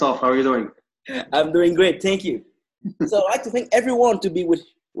How are you doing? I'm doing great, thank you. So I'd like to thank everyone to be with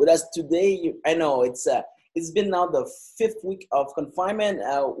us today. I know it's been now the fifth week of confinement.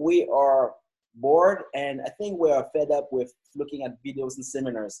 We are bored, and I think we are fed up with looking at videos and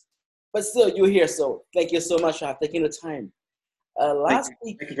seminars. But still, you're here, so thank you so much for taking the time. Thank Last you.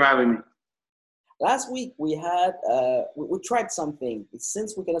 week, Thank you for having me. last week we had we tried something.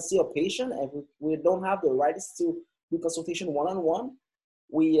 Since we cannot see a patient and we don't have the rights to do consultation one-on-one,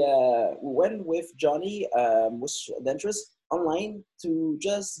 we went with Johnny with dentures online to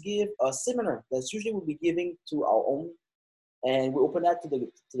just give a seminar that's usually we'll be giving to our own, and we opened that to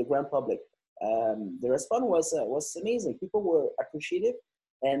the grand public. The response was amazing. People were appreciative,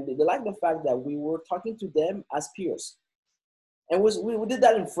 and they liked the fact that we were talking to them as peers. And we did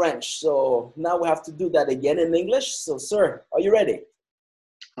that in French, so now we have to do that again in English. So, sir, are you ready?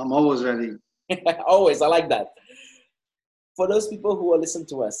 I'm always ready. Always, I like that. For those people who are listening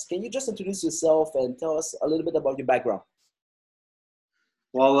to us, can you just introduce yourself and tell us a little bit about your background?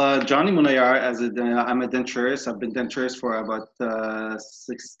 Well, Johnny Mouyanar, I'm a denturist. I've been denturist for about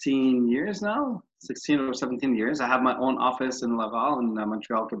 16 years now, 16 or 17 years. I have my own office in Laval in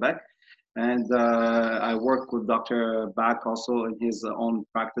Montreal, Quebec. And I work with Dr. Back also in his own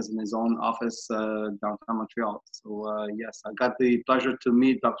practice, in his own office downtown Montreal. So yes, I got the pleasure to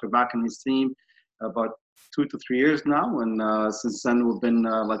meet Dr. Back and his team about 2 to 3 years now. And since then, we've been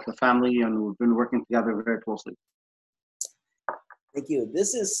like a family, and we've been working together very closely. Thank you.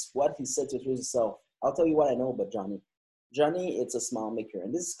 This is what he said to himself. I'll tell you what I know about Johnny. Johnny, it's a smile maker.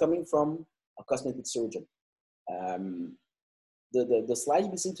 And this is coming from a cosmetic surgeon. The slides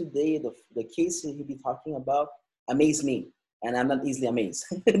we see today, the case he'll be talking about, amazed me. And I'm not easily amazed.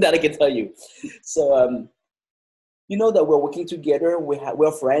 That I can tell you. So, you know that we're working together.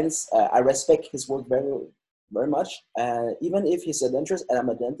 We're friends. I respect his work very, very much. Even if he's a dentist and I'm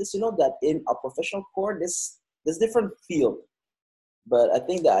a dentist, you know that in a professional core, there's different field. But I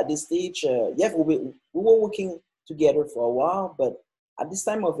think that at this stage, yeah, we were working together for a while, but at this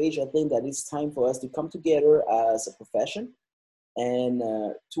time of age, I think that it's time for us to come together as a profession and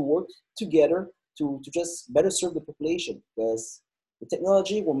to work together to just better serve the population, because the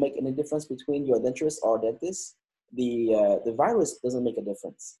technology will make any difference between your dentist or dentist. The virus doesn't make a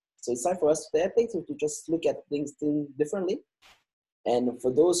difference. So it's time for us to just look at things differently. And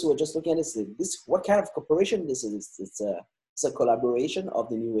for those who are just looking at this what kind of cooperation this is? It's a collaboration of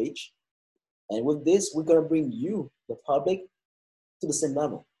the new age. And with this, we're going to bring you, the public, to the same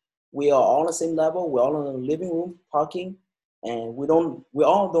level. We are all on the same level. We're all in the living room talking, and we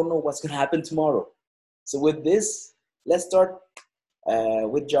all don't know what's going to happen tomorrow. So with this, let's start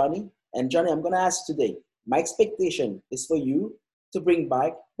with Johnny. And Johnny, I'm going to ask you today, my expectation is for you to bring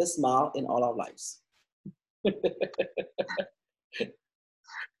back the smile in all our lives.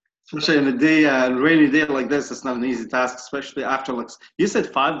 Especially in a day, rainy day like this, it's not an easy task, especially after, like, you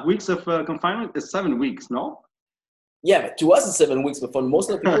said 5 weeks of confinement? It's 7 weeks, no? Yeah, but to us it's 7 weeks, but for most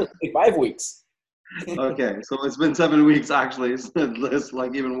of the people it's 5 weeks. Okay, so it's been 7 weeks actually. It's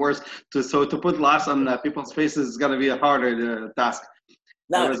like even worse. To put laughs on people's faces is gonna be a harder task.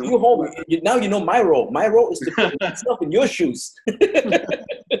 Now now you know my role. My role is to put myself in your shoes.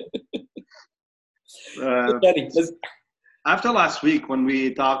 After last week when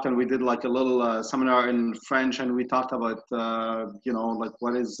we talked and we did like a little seminar in French, and we talked about like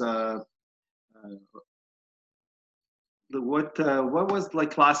what is what was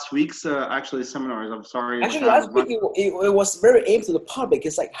like last week's actually seminars. I'm sorry. Actually, last week it was very aimed to the public.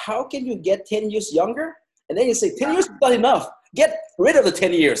 It's like, how can you get 10 years younger? And then you say 10 years is not enough. Get rid of the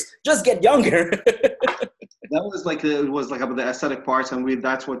 10 years. Just get younger. That was like it was like about the aesthetic parts, and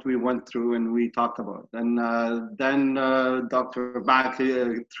that's what we went through and we talked about. And then Dr. Back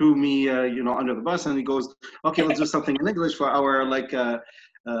threw me, under the bus, and he goes, "Okay, let's do something in English for our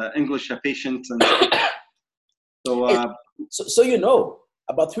English patients." And so you know,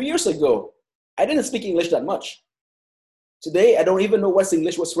 about 3 years ago, I didn't speak English that much. Today, I don't even know what's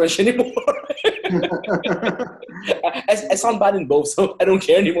English, what's French anymore. I sound bad in both, so I don't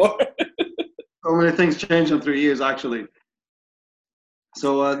care anymore. So many things changed in 3 years, actually.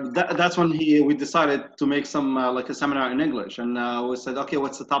 So that's when we decided to make some like a seminar in English, and we said, okay,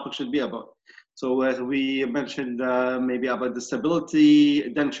 what's the topic should be about? So we mentioned maybe about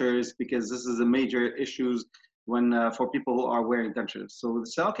disability dentures, because this is a major issues when for people who are wearing dentures. So we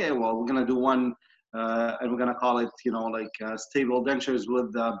said, okay, well, we're gonna do one, and we're gonna call it, stable dentures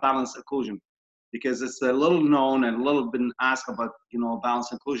with balanced occlusion, because it's a little known and a little been asked about,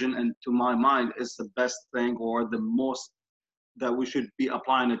 balanced occlusion, and to my mind, it's the best thing or the most that we should be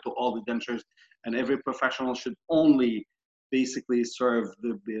applying it to all the dentures, and every professional should only basically serve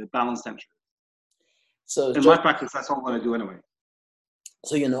the balanced denture. So In my practice, that's all I'm going to do anyway.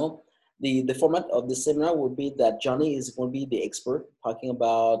 So, the format of the seminar will be that Johnny is going to be the expert talking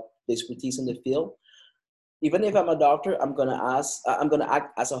about the expertise in the field. Even if I'm a doctor, I'm going to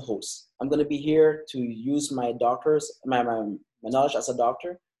act as a host. I'm going to be here to use my knowledge as a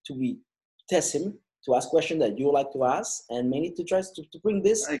doctor to test him, to ask questions that you would like to ask, and mainly to try to bring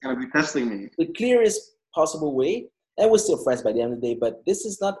this You're going to be testing me. the clearest possible way. And we're still friends by the end of the day, but this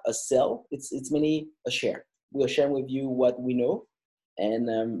is not a sell. It's mainly a share. We are sharing with you what we know.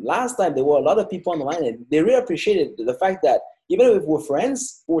 And last time there were a lot of people on the line, and they really appreciated the fact that even if we're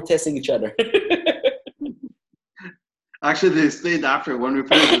friends, we're testing each other. Actually, they stayed after when we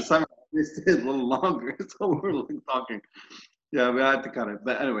finished the seminar. They stayed a little longer, so we were like talking. Yeah, we had to cut it.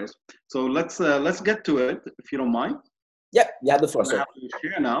 But anyways, so let's get to it, if you don't mind. Yeah, you have the floor, I sir. have to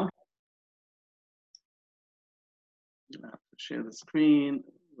share now. I have to share the screen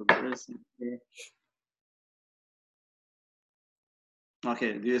with this.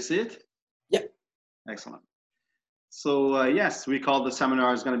 Okay, do you see it? Yep. Excellent. So yes, we call the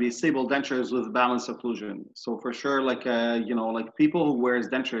seminar is going to be stable dentures with balanced occlusion. So for sure, like like people who wears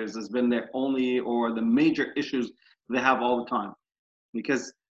dentures has been their only or the major issues they have all the time,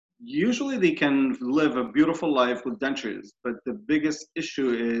 because usually they can live a beautiful life with dentures, but the biggest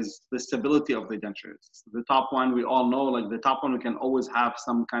issue is the stability of the dentures. The top one we all know, like the top one, we can always have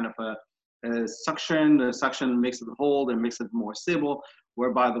some kind of a suction. The suction makes it hold and makes it more stable,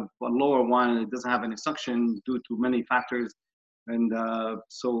 whereby the lower one, it doesn't have any suction due to many factors. And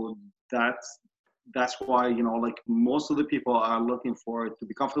so that's why, like most of the people are looking for, to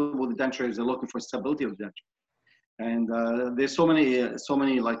be comfortable with the dentures, they're looking for stability of the denture. And there's so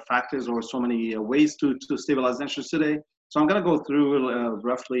many like factors or so many ways to stabilize dentures today. So I'm gonna go through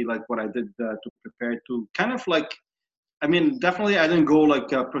roughly like what I did to prepare to kind of like, I mean, definitely I didn't go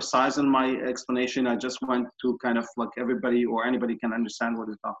like precise in my explanation. I just went to kind of like everybody or anybody can understand what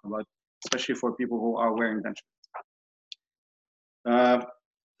he's talking about, especially for people who are wearing dentures.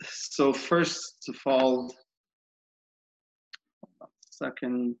 So first of all,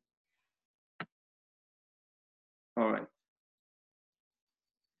 second. All right.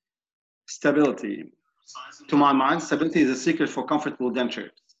 Stability. To my mind, stability is a secret for comfortable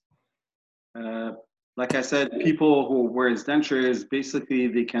dentures. Like I said, people who wear dentures, basically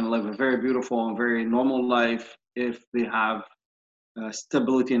they can live a very beautiful and very normal life if they have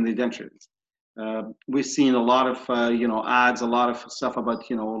stability in the dentures. We've seen a lot of ads, a lot of stuff about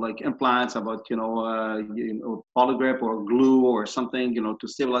like implants, about polygrip or glue or something to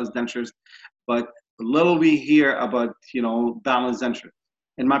stabilize dentures, but little we hear about balanced dentures.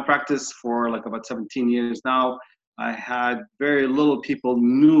 In my practice for like about 17 years now, I had very little people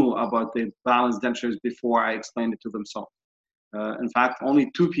knew about the balanced dentures before I explained it to themselves. In fact,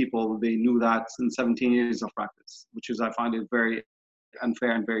 only 2 people, they knew that in 17 years of practice, which is, I find it very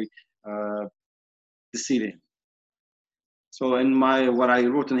unfair and very deceiving. So in what I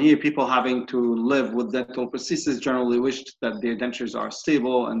wrote in here, people having to live with dental prosthesis generally wished that their dentures are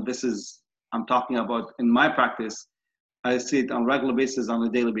stable. And this is, I'm talking about in my practice, I see it on a regular basis, on a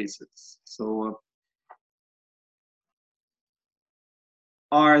daily basis. So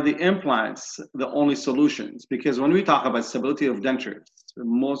are the implants the only solutions? Because when we talk about stability of dentures,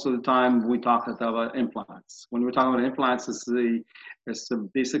 most of the time we talk about implants. When we're talking about implants, it's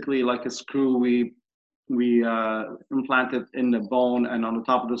basically like a screw we implant it in the bone, and on the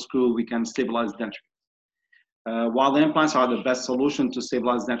top of the screw we can stabilize denture. While the implants are the best solution to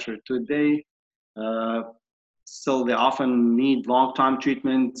stabilize denture today, still they often need long-term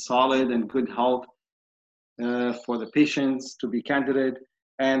treatment, solid and good health for the patients to be candidate,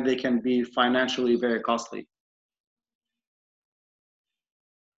 and they can be financially very costly.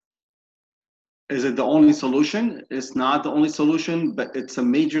 Is it the only solution? It's not the only solution, but it's a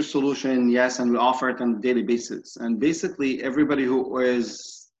major solution, yes, and we offer it on a daily basis. And basically, everybody who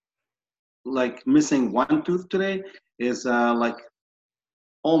is like missing one tooth today is like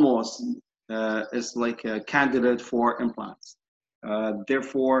almost is like a candidate for implants.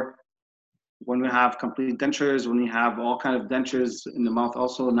 Therefore, when we have complete dentures, when we have all kind of dentures in the mouth,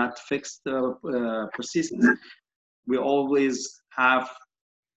 also not fixed prosthesis, we always have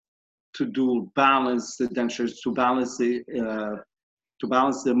to balance the dentures, to balance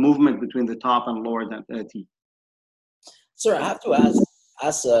the movement between the top and lower teeth. Sir, I have to ask,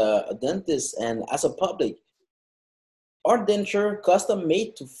 as a dentist and as a public, are denture custom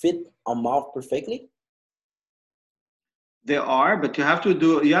made to fit a mouth perfectly? They are, but you have to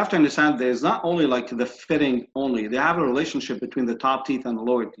understand there's not only like the fitting only. They have a relationship between the top teeth and the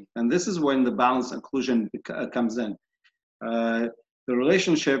lower teeth. And this is when the balance occlusion comes in. the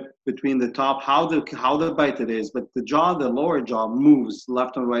relationship between the top, how the bite it is, but the jaw, the lower jaw moves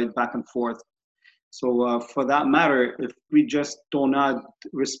left and right, back and forth. So for that matter, if we just do not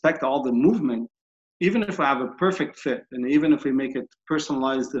respect all the movement, even if we have a perfect fit, and even if we make it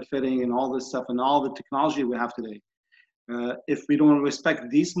personalized, the fitting and all this stuff and all the technology we have today, if we don't respect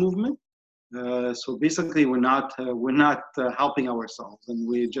these movement, so basically we're not helping ourselves, and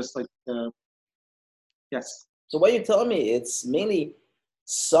we just like yes. So what you're telling me, it's mainly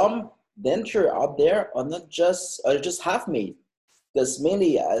some denture out there are not just are just half made. Because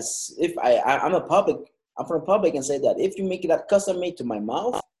mainly, as if I'm from the public and say that if you make it that custom made to my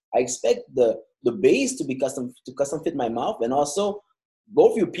mouth, I expect the base to be custom fit my mouth, and also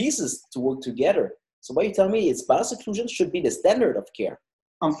both your pieces to work together. So what you tell me is balanced occlusion should be the standard of care.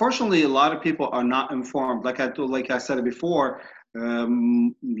 Unfortunately, a lot of people are not informed. Like I said before,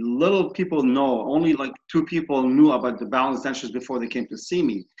 little people know. Only like 2 people knew about the balanced dentures before they came to see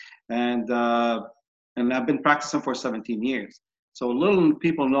me, and I've been practicing for 17 years. So little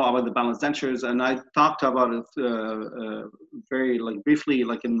people know about the balanced dentures, and I talked about it very like briefly,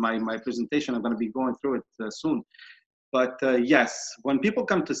 like in my presentation. I'm going to be going through it soon. But yes, when people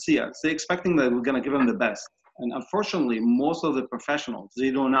come to see us, they're expecting that we're going to give them the best. And unfortunately, most of the professionals,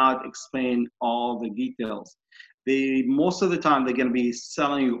 they do not explain all the details. Most of the time, they're going to be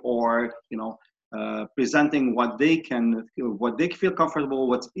selling you or, presenting what they feel comfortable,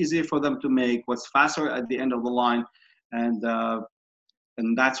 what's easier for them to make, what's faster at the end of the line.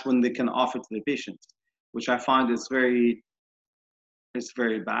 And that's when they can offer to the patients, which I find is very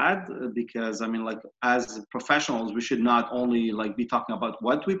bad, because I mean, like, as professionals, we should not only like be talking about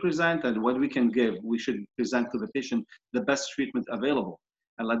what we present and what we can give. We should present to the patient the best treatment available,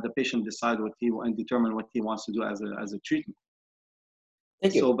 and let the patient decide and determine what he wants to do as a treatment.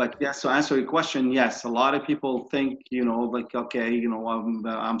 Thank you. So, but yes, to answer your question, yes, a lot of people think, like, okay,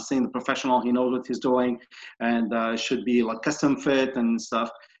 I'm seeing the professional, he knows what he's doing, and should be like custom fit and stuff.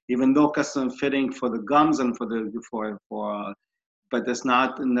 Even though custom fitting for the gums and but it's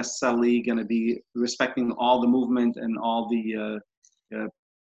not necessarily going to be respecting all the movement and all the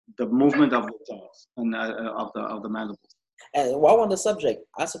movement of the jaws and of the mandibles. And while on the subject,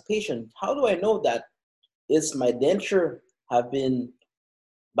 as a patient, how do I know that is my denture have been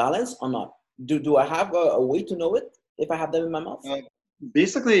balanced or not? Do I have a way to know it if I have them in my mouth?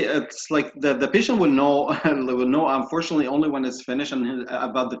 Basically, it's like the patient will know will know, unfortunately, only when it's finished, and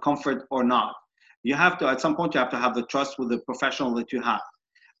about the comfort or not. You have to, at some point, you have to have the trust with the professional that you have.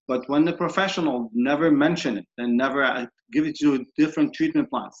 But when the professional never mention it and never give it you different treatment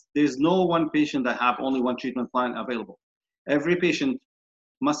plans, there's no one patient that have only one treatment plan available. Every patient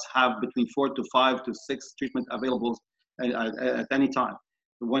must have between 4 to 5 to 6 treatment available at any time.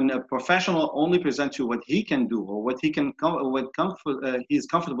 When a professional only presents you what he can do or what he's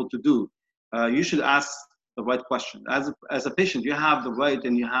comfortable to do, you should ask the right question. As a patient, you have the right,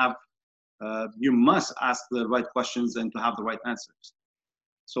 and you must ask the right questions and to have the right answers.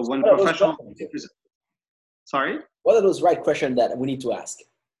 So when professional, sorry? What are those right questions that we need to ask?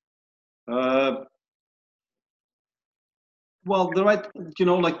 Well, the right,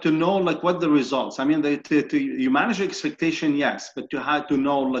 like to know like what the results. I mean, you manage your expectation, yes, but you had to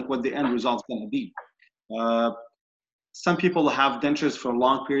know like what the end result's going to be. Some people have dentures for a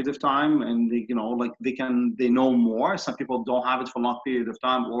long period of time, and they know more. Some people don't have it for a long period of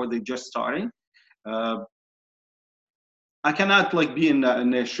time, or they're just starting. I cannot like be in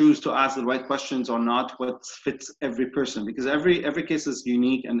their shoes to ask the right questions or not, what fits every person, because every case is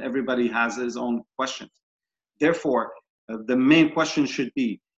unique and everybody has his own questions. Therefore, the main question should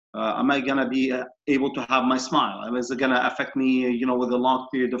be, am I gonna be able to have my smile? Is it gonna affect me, with a long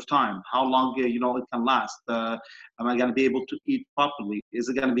period of time? How long, it can last? Am I gonna be able to eat properly? Is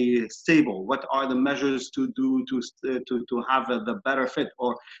it gonna be stable? What are the measures to do to have the better fit?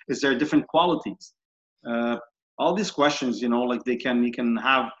 Or is there different qualities? All these questions, like you can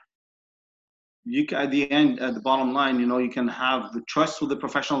have, at the end, at the bottom line, you can have the trust with the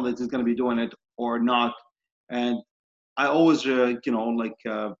professional that is going to be doing it or not. And I always,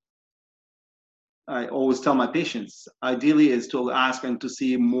 I always tell my patients, ideally is to ask and to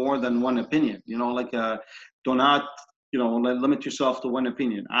see more than one opinion, do not, limit yourself to one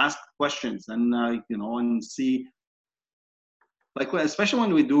opinion. Ask questions and, and see. Like, especially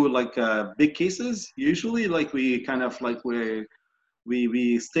when we do like big cases, usually like we kind of like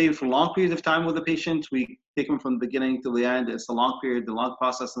we stay for a long period of time with the patient. We take them from the beginning to the end. It's a long period, the long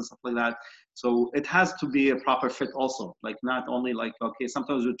process and stuff like that. So it has to be a proper fit also. Like not only like, okay,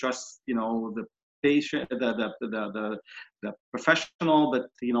 sometimes we trust, the patient, the professional, but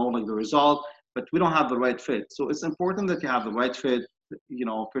like the result, but we don't have the right fit. So it's important that you have the right fit,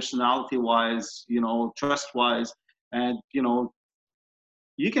 personality wise, trust wise, and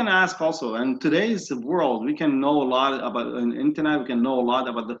you can ask also. And today's world, we can know a lot about on internet. We can know a lot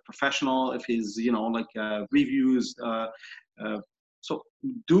about the professional if he's reviews. So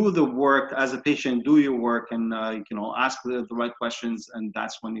do the work as a patient. Do your work, and ask the right questions, and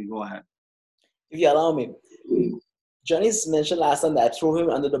that's when you go ahead. If you allow me, Johnny's mentioned last time that I threw him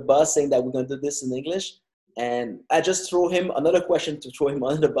under the bus saying that we're going to do this in English. And I just threw him another question to throw him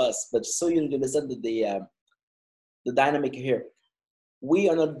under the bus. But just so you understand the dynamic here, we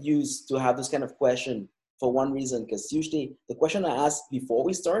are not used to have this kind of question for one reason, because usually the question I ask before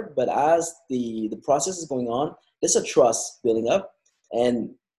we start, but as the process is going on, there's a trust building up. And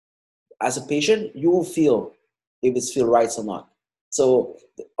as a patient, you will feel if it's feel right or not. So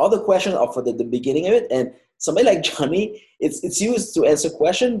the other questions are for the beginning of it. And somebody like Johnny, it's used to answer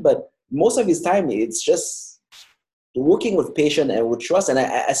question, but most of his time, it's just working with patient and with trust. And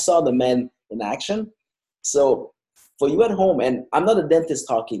I saw the man in action. So for you at home, and I'm not a dentist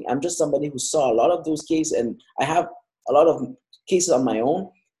talking, I'm just somebody who saw a lot of those cases, and I have a lot of cases on my own.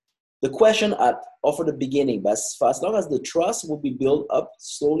 The question I offer the beginning, but as long as the trust will be built up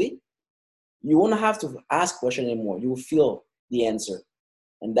slowly, you won't have to ask question anymore. You will feel the answer.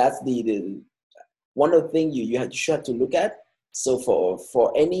 And that's the one of the things you should have to look at. So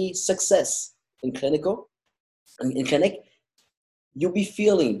for any success in in clinic, you'll be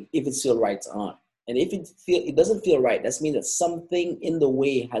feeling if it's feel right or not. And if it doesn't feel right, that means that something in the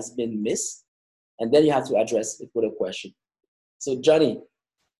way has been missed, and then you have to address it with a question. So Johnny,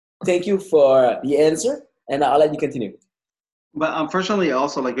 thank you for the answer, and I'll let you continue. But unfortunately,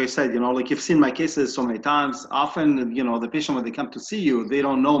 also, like I said, like you've seen my cases so many times. Often, the patient, when they come to see you, they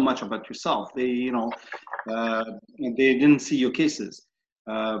don't know much about yourself. They, they didn't see your cases.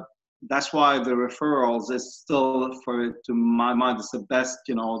 That's why the referrals is still, to my mind, it's the best,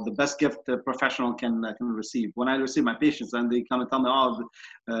 the best gift a professional can receive. When I receive my patients and they come and tell me,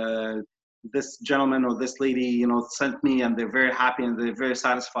 oh, this gentleman or this lady, sent me, and they're very happy and they're very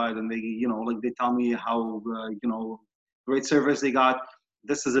satisfied, and they, they tell me how, great service they got.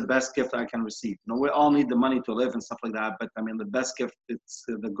 This is the best gift I can receive. We all need the money to live and stuff like that, but I mean, the best gift, it's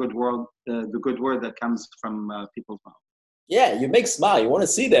the good word, the good word that comes from people's mouth. Yeah, you make smile. You want to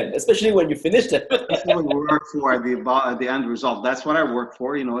see them, especially when you finish them. That's what we work for at the end result. That's what I work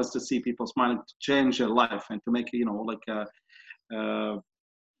for, is to see people smiling, to change their life, and to make,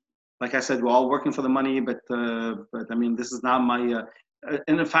 like I said, we're all working for the money, but I mean, this is not my,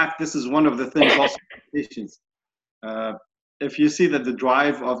 and in fact, this is one of the things also patients. If you see that the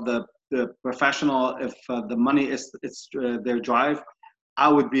drive of the professional, if the money is their drive, I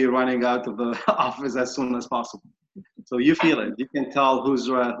would be running out of the office as soon as possible. So you feel it. You can tell who's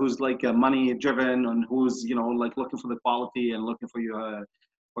like money driven, and who's like looking for the quality and looking for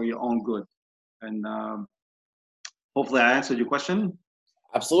your own good. And hopefully I answered your question.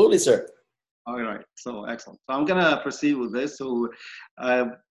 Absolutely, sir. All right. So excellent. So I'm gonna proceed with this. So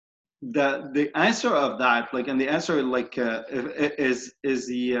the answer of that, and the answer is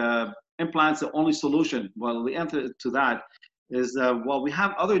the implants the only solution? Well, the answer to that is we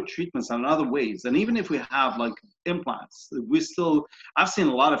have other treatments and other ways, and even if we have implants, I've seen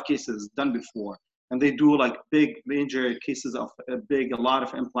a lot of cases done before, and they do big major cases of a lot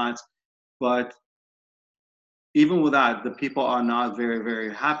of implants, but even with that, the people are not very,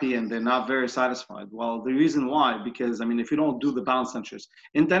 very happy, and they're not very satisfied. Well, the reason why, because I mean, if you don't do the balance dentures,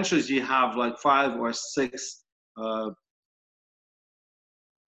 in dentures you have 5 or 6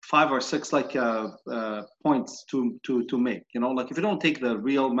 points to make. If you don't take the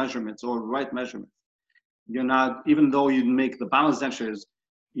real measurements or right measurements, you're not, even though you make the balance dentures,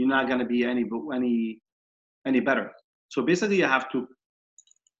 you're not going to be any better. So basically, you have to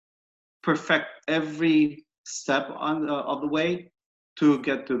perfect every step of the way to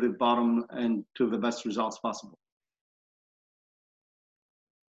get to the bottom and to the best results possible.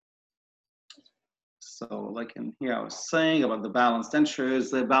 So in here I was saying about the balanced dentures,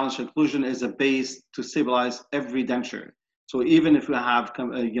 the balanced occlusion is a base to stabilize every denture. So even if we have,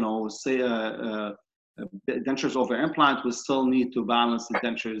 say dentures over implant, we still need to balance the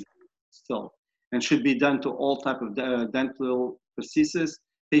dentures still, and should be done to all type of dental prosthesis.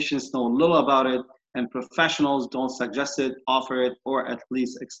 Patients know little about it, and professionals don't suggest it, offer it, or at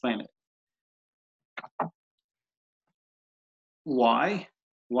least explain it. Why?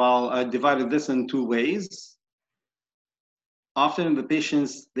 Well, I divided this in 2 ways. Often the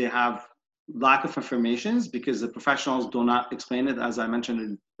patients, they have lack of information because the professionals do not explain it, as I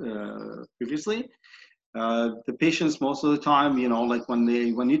mentioned previously. The patients most of the time, you know, like when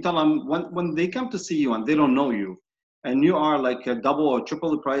you tell them, when they come to see you and they don't know you, and you are like a double or triple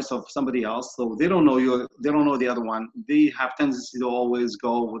the price of somebody else, so they don't know you, they don't know the other one, they have tendency to always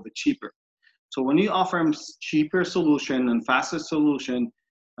go with the cheaper. So when you offer them cheaper solution and faster solution,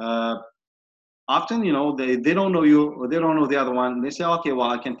 often, you know, they don't know you or they don't know the other one. They say, okay,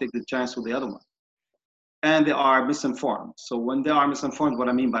 well, I can take the chance with the other one. And they are misinformed. So when they are misinformed, what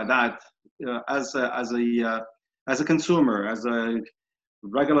I mean by that, as a consumer, as a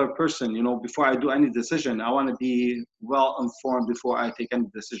regular person, you know, before I do any decision, I want to be well informed before I take any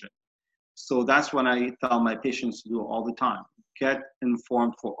decision. So that's when I tell my patients to do all the time. Get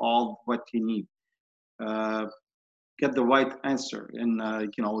informed for all what you need. Get the right answer, and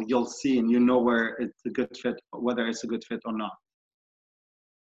you know, you'll see and you know where it's a good fit, whether it's a good fit or not.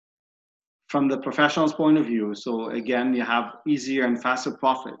 From the professional's point of view, so again, you have easier and faster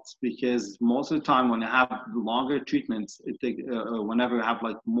profits, because most of the time when you have longer treatments, whenever you have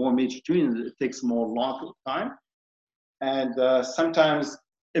like more major treatments, it takes more long time, and sometimes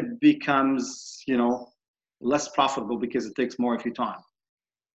it becomes, you know, less profitable because it takes more of your time.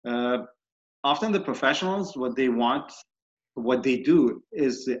 Often the professionals, what they do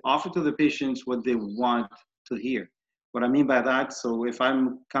is they offer to the patients what they want to hear. What I mean by that, so if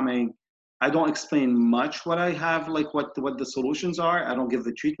I'm coming, I don't explain much what I have, like what the solutions are. I don't give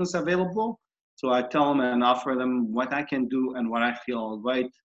the treatments available. So I tell them and offer them what I can do and what I feel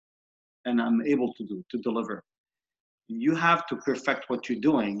right and I'm able to do, to deliver. You have to perfect what you're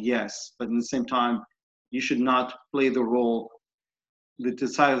doing, yes, but at the same time, you should not play the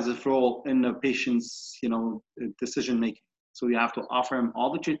decisive role in the patient's, you know, decision making. So you have to offer him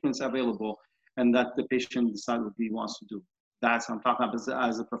all the treatments available, and that the patient decides what he wants to do. That's what I'm talking about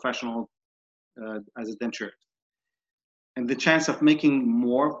as a professional, as a denture. And the chance of making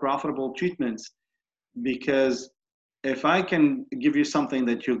more profitable treatments, because if I can give you something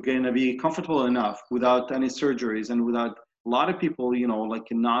that you're going to be comfortable enough without any surgeries and without a lot of people, you know, like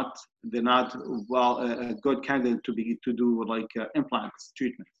they're not well a good candidate to do like implants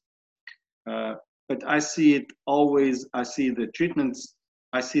treatment. But I see it always. I see the treatments.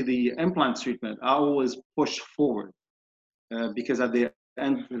 I see the implant treatment. I always push forward because at the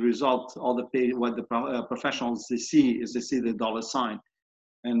end result, all what the professionals they see the dollar sign,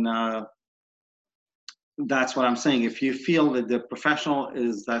 and that's what I'm saying. If you feel that the professional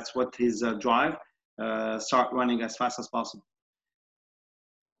that's what his drive, start running as fast as possible.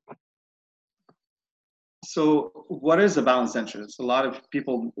 So what is a balanced denture? A lot of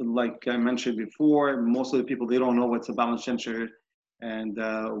people, like I mentioned before, most of the people, they don't know what's a balanced denture and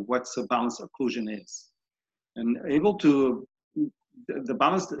what's a balanced occlusion is. And the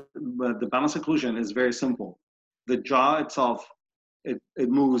balanced occlusion is very simple. The jaw itself, it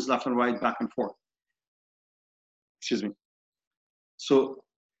moves left and right, back and forth. Excuse me. So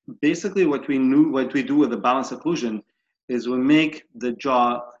basically what we do with the balanced occlusion is we make the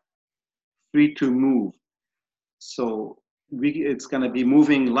jaw free to move. So it's going to be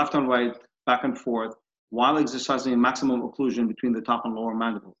moving left and right, back and forth, while exercising maximum occlusion between the top and lower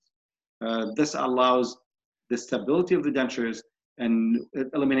mandibles. This allows the stability of the dentures, and it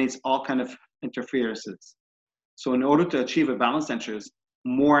eliminates all kind of interferences. So in order to achieve a balanced dentures,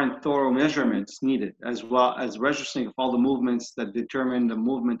 more and thorough measurements needed, as well as registering of all the movements that determine the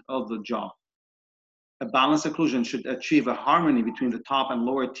movement of the jaw. A balanced occlusion should achieve a harmony between the top and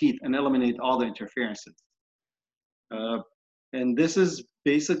lower teeth and eliminate all the interferences. And this is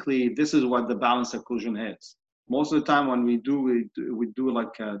what the balanced occlusion is. Most of the time when we do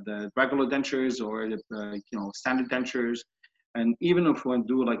like the regular dentures or you know, standard dentures, and even if we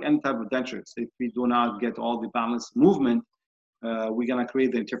do like any type of dentures, if we do not get all the balanced movement, we're gonna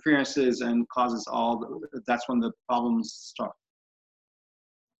create the interferences and causes that's when the problems start.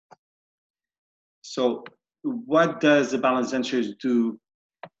 So what does the balanced dentures do?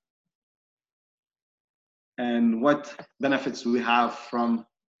 And what benefits do we have from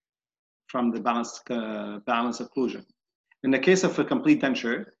the balanced occlusion? In the case of a complete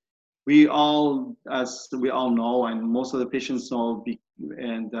denture, as we all know, and most of the patients know,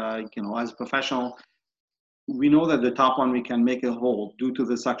 and you know, as a professional, we know that the top one we can make a hole due to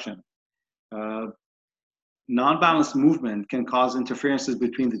the suction. Non-balanced movement can cause interferences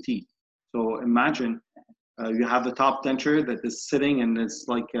between the teeth. So imagine you have the top denture that is sitting and it's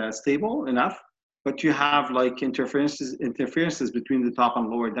like stable enough, but you have like interferences between the top and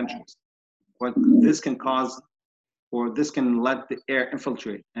lower dentures. What this can cause, or this can let the air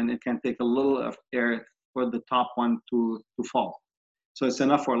infiltrate, and it can take a little of air for the top one to fall. So it's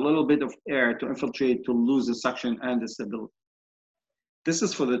enough for a little bit of air to infiltrate to lose the suction and the stability. This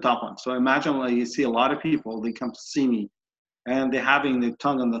is for the top one. So imagine like you see a lot of people, they come to see me and they're having the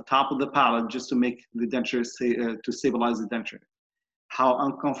tongue on the top of the palate just to make the denture, to stabilize the denture. How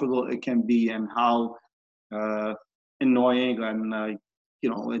uncomfortable it can be and how uh, annoying and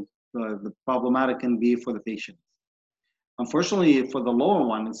the problematic can be for the patient. Unfortunately, for the lower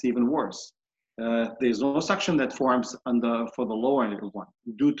one, it's even worse. There's no suction that forms for the lower one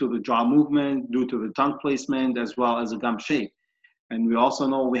due to the jaw movement, due to the tongue placement, as well as the gum shape. And we also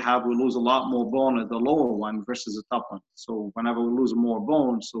know we lose a lot more bone at the lower one versus the top one. So whenever we lose more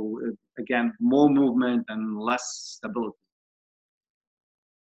bone, again, more movement and less stability.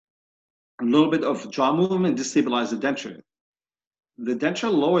 A little bit of jaw movement destabilizes the denture. The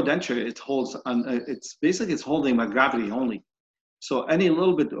denture, lower denture, it's holding by gravity only. So any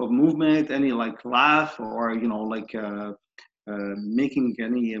little bit of movement, any like laugh or making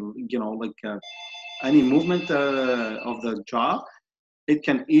any any movement of the jaw, it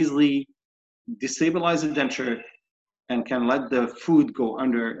can easily destabilize the denture and can let the food go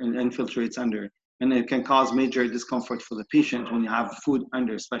under and infiltrates under, and it can cause major discomfort for the patient when you have food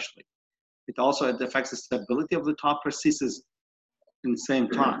under, especially. It also affects the stability of the top prosthesis in the same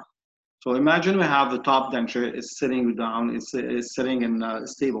time. So imagine we have the top denture is sitting down, is sitting in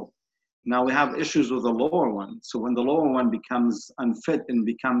stable. Now we have issues with the lower one. So when the lower one becomes unfit and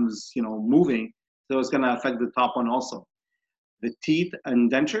becomes, moving, so it's going to affect the top one also. The teeth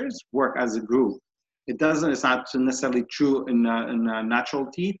and dentures work as a groove. It's not necessarily true in natural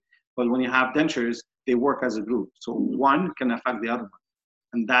teeth, but when you have dentures, they work as a groove. So one can affect the other one.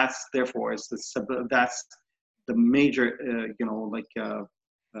 And that's that's the major,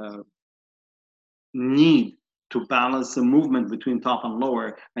 need to balance the movement between top and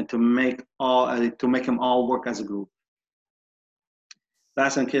lower and to make them all work as a group.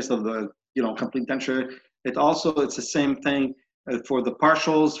 That's in case of the complete denture. It's the same thing for the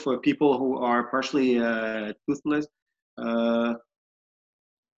partials for people who are partially toothless.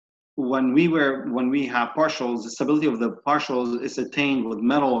 When we have partials, the stability of the partials is attained with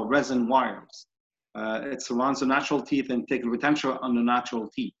metal resin wires. It surrounds the natural teeth and takes retention on the natural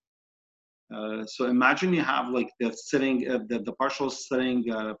teeth. So imagine you have like the partials sitting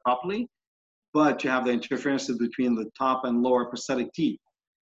properly, but you have the interferences between the top and lower prosthetic teeth.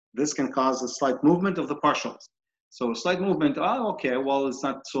 This can cause a slight movement of the partials. So slight movement, okay, well, it's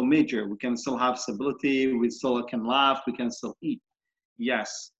not so major. We can still have stability. We still can laugh. We can still eat.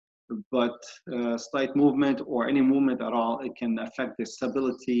 Yes, but slight movement or any movement at all, it can affect the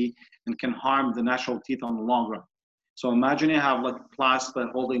stability and can harm the natural teeth on the long run. So imagine you have like a clasp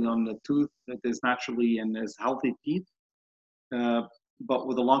holding on the tooth that is naturally and is healthy teeth, but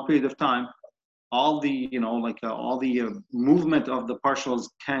with a long period of time, all the movement of the partials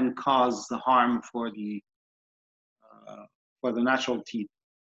can cause the harm for the natural teeth.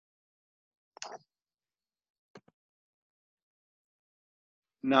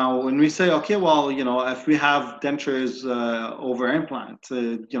 Now, when we say, okay, well, if we have dentures over implants,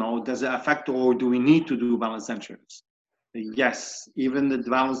 does it affect or do we need to do balanced dentures? Yes, even the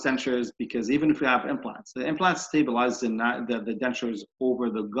balanced dentures, because even if we have implants, the implants stabilize the dentures over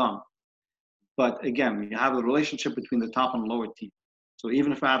the gum. But again, we have a relationship between the top and lower teeth. So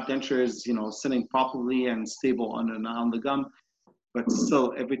even if I have dentures, sitting properly and stable on the gum, but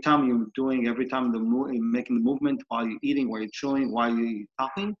still, every time you're making the movement while you're eating, while you're chewing, while you're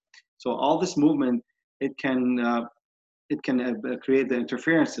talking, so all this movement, it can create the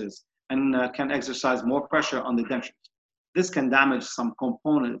interferences and can exercise more pressure on the dentures. This can damage some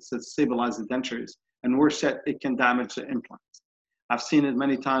components that stabilize the dentures, and worse yet, it can damage the implants. I've seen it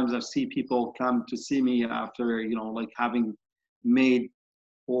many times. I've seen people come to see me after, having made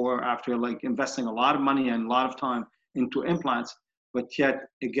or after investing a lot of money and a lot of time into implants, but yet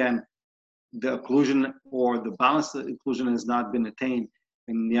again, the occlusion or the balanced occlusion has not been attained,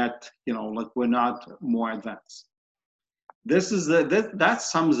 and yet, we're not more advanced. This is that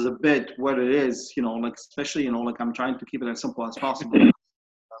sums a bit what it is, especially, I'm trying to keep it as simple as possible.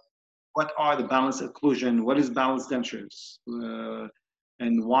 What are the balanced occlusion? What is balanced dentures?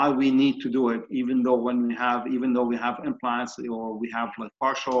 And why we need to do it, even though we have implants or we have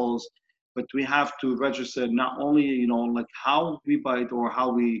partials, but we have to register not only, how we bite or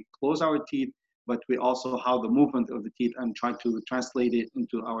how we close our teeth, but we also how the movement of the teeth and try to translate it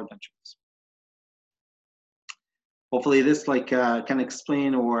into our dentures. Hopefully this can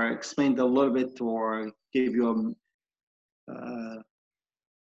explain a little bit or give you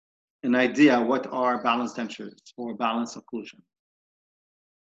an idea what are balanced dentures or balanced occlusion.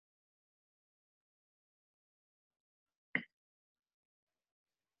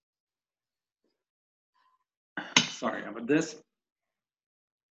 Sorry about this.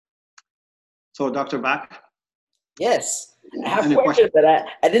 So, Dr. Back, Yes, I have any question? questions that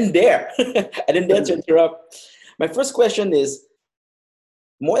I didn't dare. I didn't dare to interrupt. My first question is,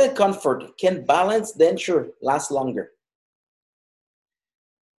 more than comfort, can balanced denture last longer?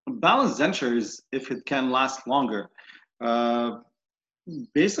 Balanced dentures, if it can last longer. Uh,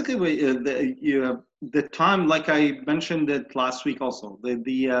 Basically, the time, like I mentioned it last week also,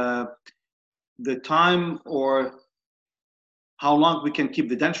 the time or how long we can keep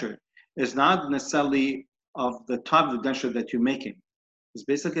the denture is not necessarily of the type of the denture that you're making. It's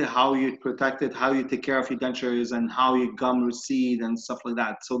basically how you protect it, how you take care of your dentures, and how your gum recede and stuff like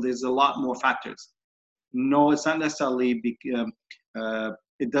that. So there's a lot more factors. No, it's not necessarily.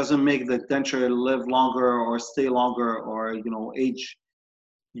 It doesn't make the denture live longer or stay longer or age.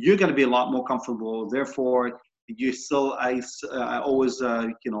 You're going to be a lot more comfortable. Therefore, you still. I always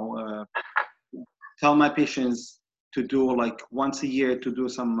tell my patients to do like once a year to do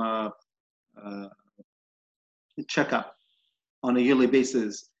some uh, checkup on a yearly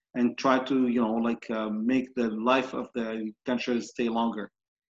basis and try to make the life of the dentures stay longer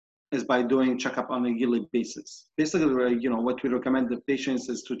is by doing checkup on a yearly basis. Basically, what we recommend the patients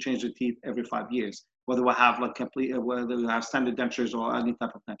is to change the teeth every 5 years, whether we have whether we have standard dentures or any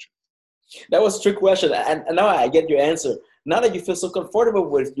type of denture. That was a trick question, and now I get your answer. Now that you feel so comfortable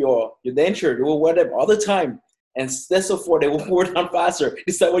with your denture, you will wear them all the time, and that's so forth. They will wear down faster.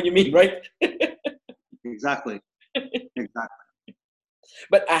 Is that what you mean, right? Exactly. Exactly.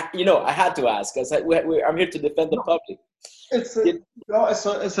 But I had to ask because I'm here to defend the public. It's a,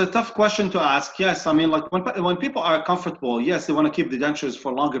 it's a tough question to ask. Yes, I mean, like when people are comfortable, yes, they want to keep the dentures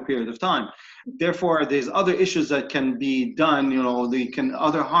for a longer period of time. Therefore, there's other issues that can be done. They can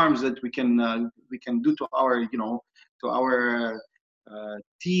other harms that we can do to our to our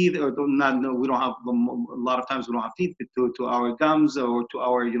teeth, or not. No, we don't have a lot of times we don't have teeth, but to our gums or to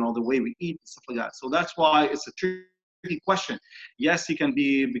our the way we eat and stuff like that. So that's why it's a tricky question. Yes, you can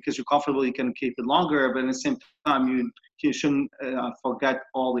be because you're comfortable, you can keep it longer, but at the same time, you shouldn't forget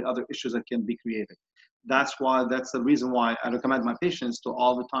all the other issues that can be created. That's the reason why I recommend my patients to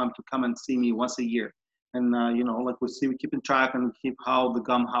all the time to come and see me once a year. And like we keep in track and keep how the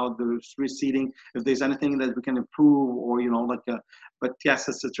gum, how the receding, if there's anything that we can improve or but yes,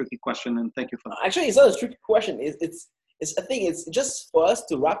 it's a tricky question, and thank you for that. Actually, it's not a tricky question. It's I think it's just for us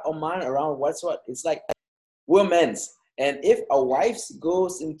to wrap our mind around what's what. It's like we're men's, and if our wives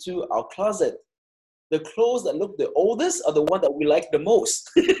goes into our closet, the clothes that look the oldest are the one that we like the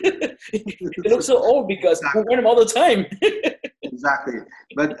most. They look so old because we wear them all the time. Exactly,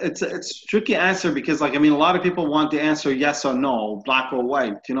 but it's tricky answer because a lot of people want to answer yes or no, black or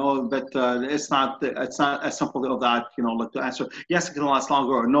white, but it's not as simple as that, like to answer yes it can last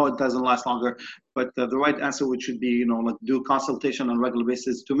longer or no it doesn't last longer, but the right answer which should be do consultation on a regular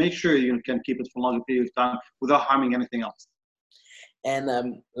basis to make sure you can keep it for a longer period of time without harming anything else.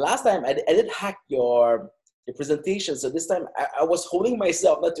 And last time I did hack your presentation, so this time I was holding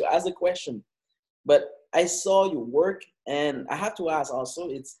myself not to ask the question, but I saw your work, and I have to ask also,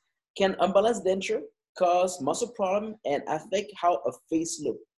 can unbalanced denture cause muscle problem and affect how a face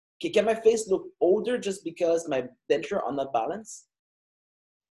look? Can my face look older just because my denture are not balanced?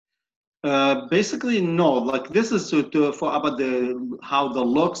 Basically, no. Like this is for about how the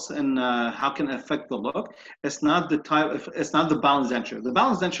looks and how can affect the look. It's not the type. It's not the balanced denture. The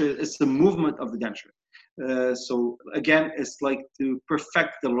balanced denture is the movement of the denture. So again, it's like to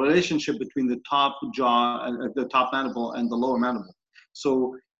perfect the relationship between the top jaw, the top mandible, and the lower mandible.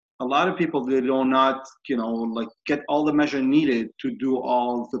 So a lot of people they do not, get all the measure needed to do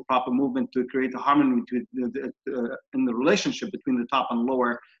all the proper movement to create a harmony between in the relationship between the top and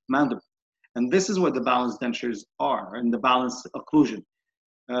lower mandible. And this is what the balanced dentures are, and the balanced occlusion.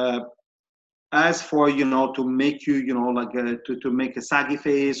 Uh, as for to make you to make a saggy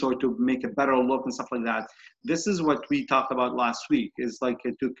face or to make a better look and stuff like that, this is what we talked about last week, is like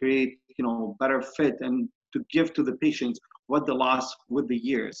to create better fit and to give to the patients what they lost with the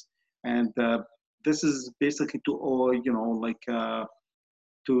years. And this is basically to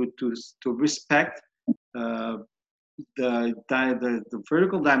to respect uh, the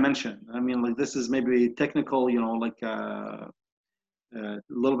vertical dimension. I mean, like this is maybe technical, a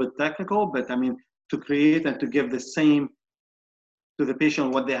little bit technical, but I mean, to create and to give the same to the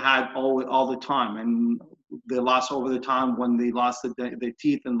patient what they had all the time, and they lost over the time when they lost the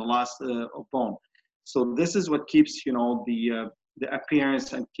teeth and the lost of bone. So this is what keeps the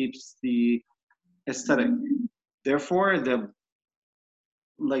appearance and keeps the aesthetic. Therefore,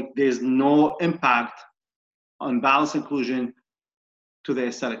 there's no impact on balance inclusion to the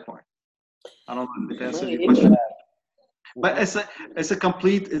aesthetic part. I don't know if it answers your question. But it's a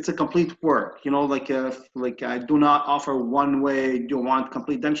complete work, you know, like I do not offer one way. You want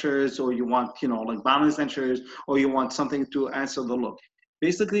complete dentures, or you want, you know, like balanced dentures, or you want something to answer the look.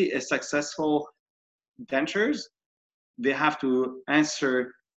 Basically, a successful dentures, they have to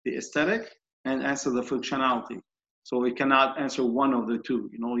answer the aesthetic and answer the functionality. So we cannot answer one of the two.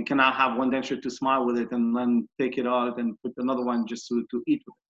 You know, we cannot have one denture to smile with it and then take it out and put another one just to eat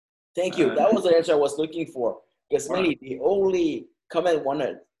with Thank you. it. That was the answer I was looking for. Because Right. mainly the only comment I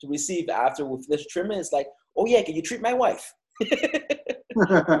wanted to receive after we finish treatment is like, oh yeah, can you treat my wife?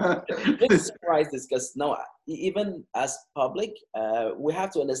 Let's summarize this, because now, even as public, we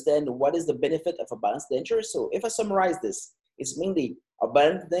have to understand what is the benefit of a balanced denture. So if I summarize this, it's mainly a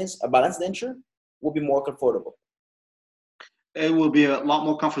balanced denture will be more comfortable. It will be a lot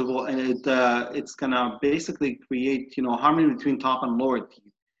more comfortable, and it's gonna basically create, you know, harmony between top and lower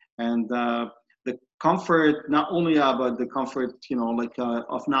teeth, and the comfort, not only about the comfort, you know, like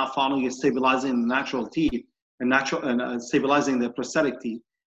of not following and stabilizing the natural teeth and stabilizing the prosthetic teeth,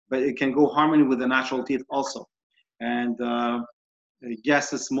 but it can go harmony with the natural teeth also. And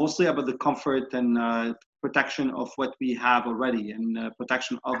yes, it's mostly about the comfort and protection of what we have already, and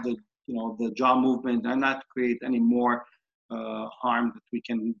protection of the, you know, the jaw movement, and not create any more harm that we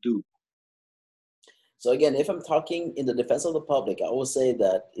can do. So again, if I'm talking in the defense of the public, I will say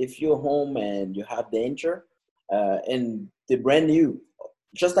that if you're home and you have danger, and they're brand new,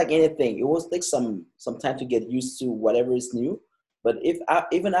 just like anything, it will take some time to get used to whatever is new. But if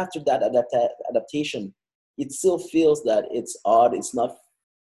even after that adaptation, it still feels that it's odd. It's not.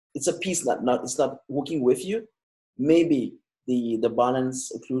 It's a piece not. It's not working with you. Maybe the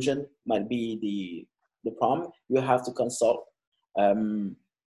balance occlusion might be the problem. You have to consult. Um,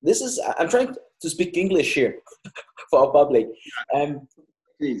 this is I'm trying to speak English here for our public. Um,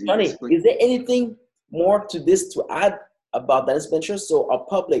 Easy, Johnny, basically. is there anything more to this to add about dance ventures? So our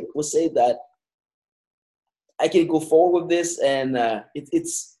public will say that I can go forward with this, and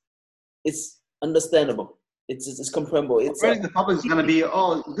it's understandable. It's comprehensible. It's Already the public is going to be,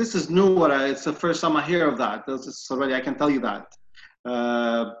 oh, this is new. It's the first time I hear of that. This is already, I can tell you that.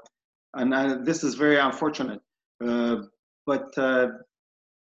 Uh, and this is very unfortunate. Uh, but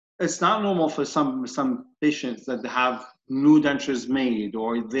it's not normal for some patients that have new dentures made,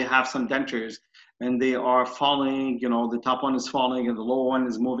 or they have some dentures and they are falling, you know, the top one is falling and the lower one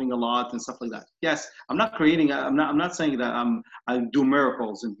is moving a lot and stuff like that. Yes, I'm not saying that I do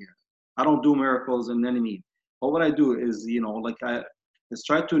miracles in here. I don't do miracles in any means. But what I do is, you know, like I is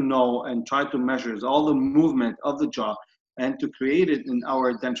try to know and try to measure all the movement of the jaw and to create it in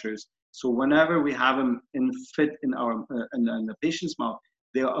our dentures. So whenever we have them in fit in our in the patient's mouth,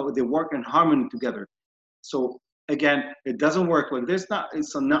 they work in harmony together. So again, it doesn't work like there's not,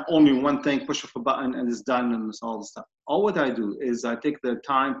 it's not only one thing, push of a button and it's done and it's all the stuff. All what I do is I take the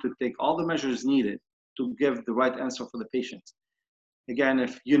time to take all the measures needed to give the right answer for the patient. Again,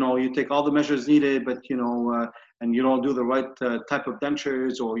 if you know you take all the measures needed, but you know, and you don't do the right type of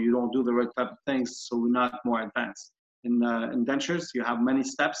dentures, or you don't do the right type of things, so we're not more advanced. In dentures, you have many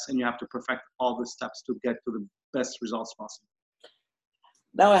steps, and you have to perfect all the steps to get to the best results possible.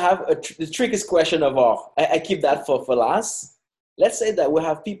 now I have the trickiest question of all. I keep that for last. Let's say that we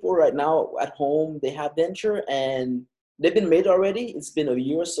have people right now at home. They have denture and they've been made already. It's been a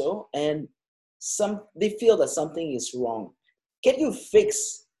year or so, and they feel that something is wrong. Can you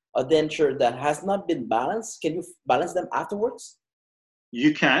fix a denture that has not been balanced? Can you balance them afterwards?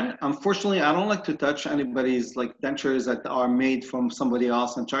 You can. Unfortunately, I don't like to touch anybody's like dentures that are made from somebody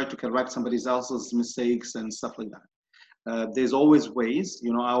else and try to correct somebody else's mistakes and stuff like that. There's always ways.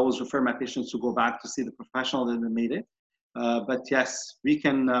 You know, I always refer my patients to go back to see the professional that made it. But yes, we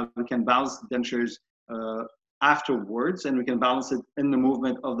can balance the dentures afterwards, and we can balance it in the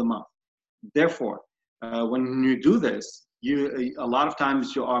movement of the mouth. Therefore, when you do this, you a lot of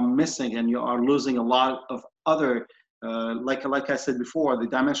times you are missing and you are losing a lot of other, like I said before,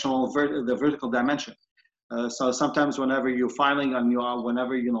 the vertical dimension. So sometimes whenever you're filing and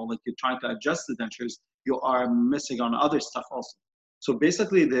whenever, you know, like you're trying to adjust the dentures, you are missing on other stuff also. So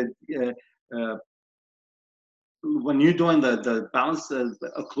basically, when you're doing the balance,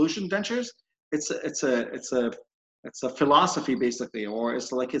 the occlusion dentures, it's a philosophy basically, or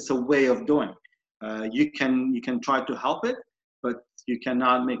it's a way of doing. You can try to help it, but you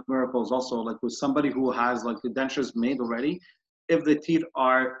cannot make miracles. Also, like with somebody who has like the dentures made already, if the teeth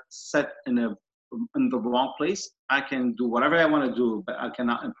are set in the wrong place, I can do whatever I want to do, but I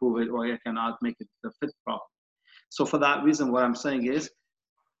cannot improve it, or I cannot make it fit properly. So for that reason, what I'm saying is,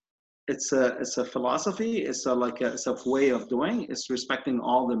 it's a philosophy. It's a way of doing. It's respecting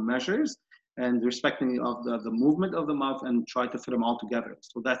all the measures, and respecting of the movement of the mouth and try to fit them all together.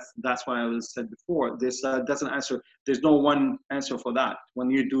 So that's why I was said before. This doesn't answer. There's no one answer for that. When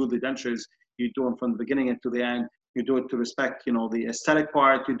you do the dentures, you do them from the beginning and to the end. You do it to respect, the aesthetic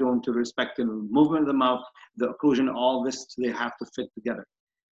part. You do them to respect the movement of the mouth, the occlusion. All this they have to fit together.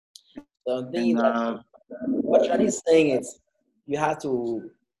 So what Johnny's saying is you have to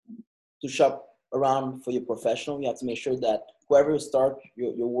shop around for your professional. You have to make sure that whoever you start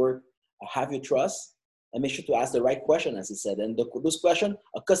your work have your trust, and make sure to ask the right question, as he said. And those questions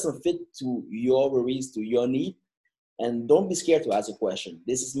are custom fit to your worries, to your need. And don't be scared to ask a question.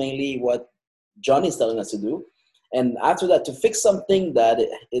 This is mainly what Johnny is telling us to do. And after that, to fix something that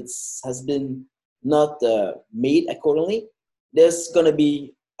has been not made accordingly, there's going to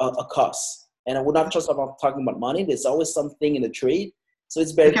be a cost. And we're not just about talking about money. There's always something in the trade. So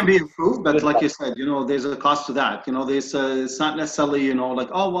it's better. It can be improved, but like you said, there's a cost to that. There's it's not necessarily, like,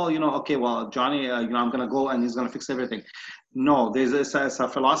 oh well, okay, well, Johnny, I'm gonna go and he's gonna fix everything. No, it's a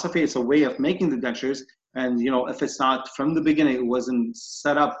philosophy. It's a way of making the dentures, and if it's not from the beginning, it wasn't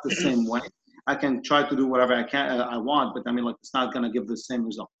set up the same way. I can try to do whatever I want, but it's not gonna give the same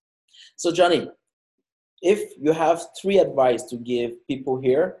result. So Johnny, if you have 3 advice to give people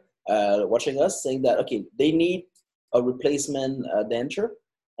here watching us, saying that okay, they need a replacement denture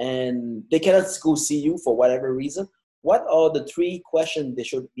and they cannot go see you for whatever reason, what are the 3 questions they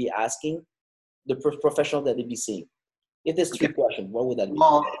should be asking the professional that they be seeing? If there's 3 questions, what would that be?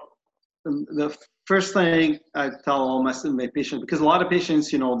 Well, the first thing I tell all my patients, because a lot of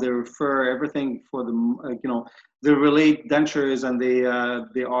patients, they refer everything for the, they relate dentures and they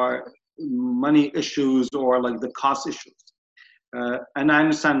are money issues or like the cost issues. And I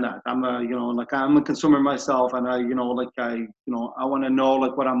understand that. I'm I'm a consumer myself, and I want to know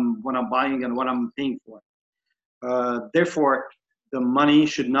what I'm buying and what I'm paying for. Therefore, the money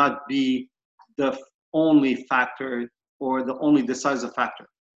should not be the only factor or the only decisive factor.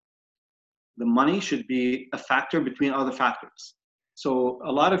 The money should be a factor between other factors. So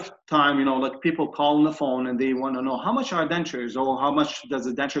a lot of time, people call on the phone and they want to know how much are dentures or how much does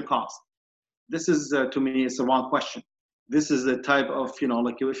a denture cost. This is to me, it's the wrong question. This is the type of,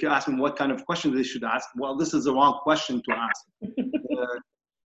 if you ask them what kind of question they should ask, well, this is the wrong question to ask.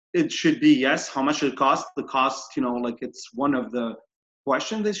 It should be, yes, how much it costs. The cost, it's one of the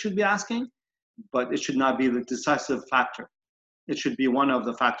questions they should be asking, but it should not be the decisive factor. It should be one of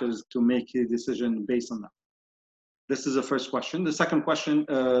the factors to make a decision based on that. This is the first question. The second question,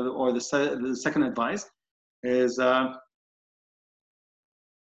 or the second advice is,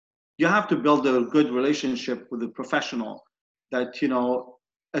 you have to build a good relationship with the professional that,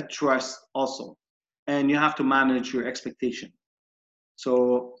 a trust also. And you have to manage your expectation.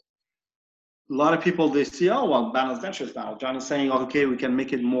 So a lot of people, they see, oh, well, balanced dentures now. Johnny's saying, okay, we can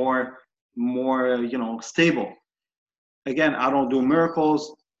make it more stable. Again, I don't do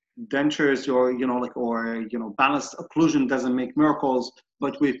miracles. Dentures or balanced occlusion doesn't make miracles,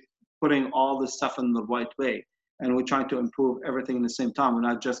 but we're putting all this stuff in the right way. And we're trying to improve everything in the same time. We're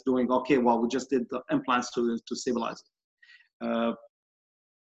not just doing, okay, well, we just did the implants to stabilize it.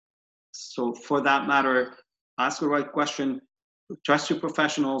 So for that matter, ask the right question, trust your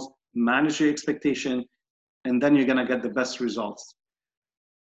professionals, manage your expectation, and then you're gonna get the best results.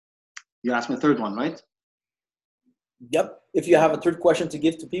 You asked me a third one, right? Yep. If you have a third question to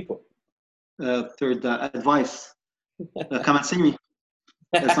give to people. Third advice, come and see me.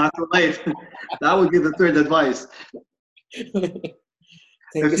 It's not too late. That would be the third advice.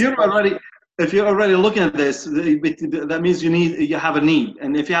 If you're already looking at this, that means you have a need.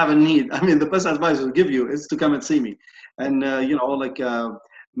 And if you have a need, the best advice I'll give you is to come and see me. And not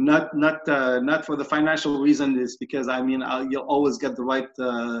for the financial reason, is because you'll always get the right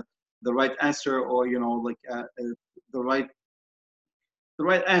answer, or the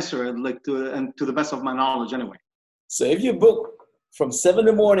right answer, to the best of my knowledge anyway. So if you book from 7 in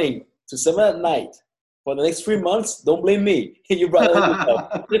the morning to 7 at night for the next 3 months, don't blame me. You brought it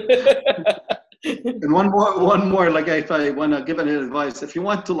yourself. And one more, if I want to give an advice, if you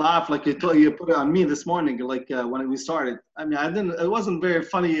want to laugh, like you put it on me this morning, when we started. It wasn't very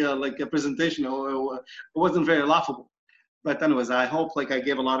funny, a presentation, or it wasn't very laughable. But anyways, I hope I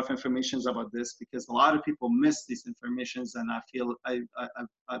gave a lot of information about this, because a lot of people miss these informations, and I feel I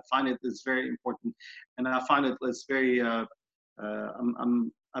find it is very important, and I find it is very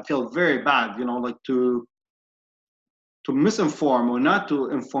I feel very bad, to misinform or not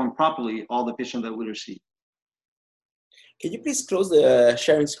to inform properly all the patients that we receive. Can you please close the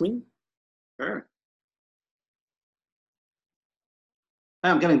sharing screen? Sure.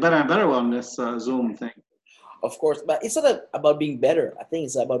 I'm getting better and better on this Zoom thing. Of course, but it's not about being better. I think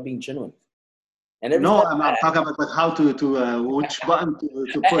it's about being genuine. And every No, time I'm talking about like how to which button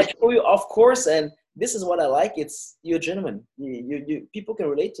to I push. show you, of course, and this is what I like. It's you're genuine. People can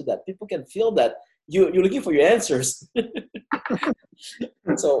relate to that. People can feel that you're looking for your answers.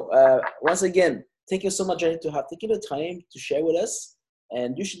 So once again, thank you so much, Johnny, to have taken the time to share with us.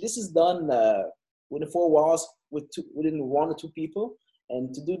 And you should. This is done within 4 walls within 1 or 2 people.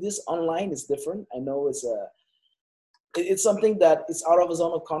 And to do this online is different. I know it's something that is out of a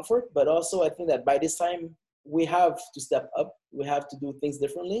zone of comfort, but also I think that by this time we have to step up. We have to do things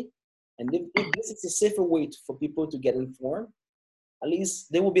differently. And if this is a safer way for people to get informed, at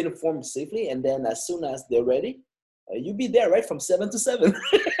least they will be informed safely. And then as soon as they're ready, you'll be there, right? From 7 to 7.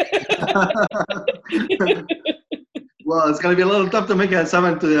 Well, it's gonna be a little tough to make it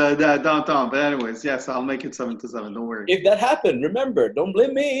 7 to downtown, but anyways, yes, I'll make it 7 to 7. Don't worry. If that happened, remember, don't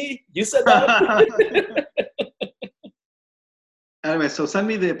blame me. You said that. Anyway, so send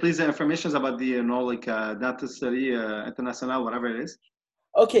me please the information about the like dentistry international, whatever it is.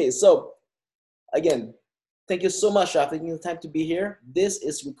 Okay, so again, thank you so much for taking the time to be here. This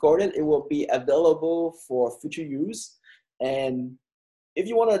is recorded. It will be available for future use. And if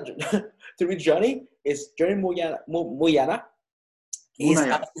you want to read Johnny, it's Johnny Mouyanar. He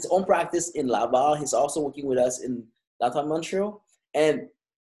has his own practice in Laval. He's also working with us in downtown Montreal. And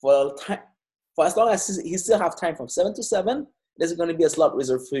for as long as he still have time from 7 to 7, there's going to be a slot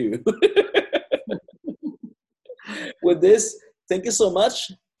reserved for you. With this, thank you so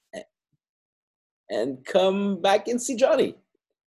much. And come back and see Johnny.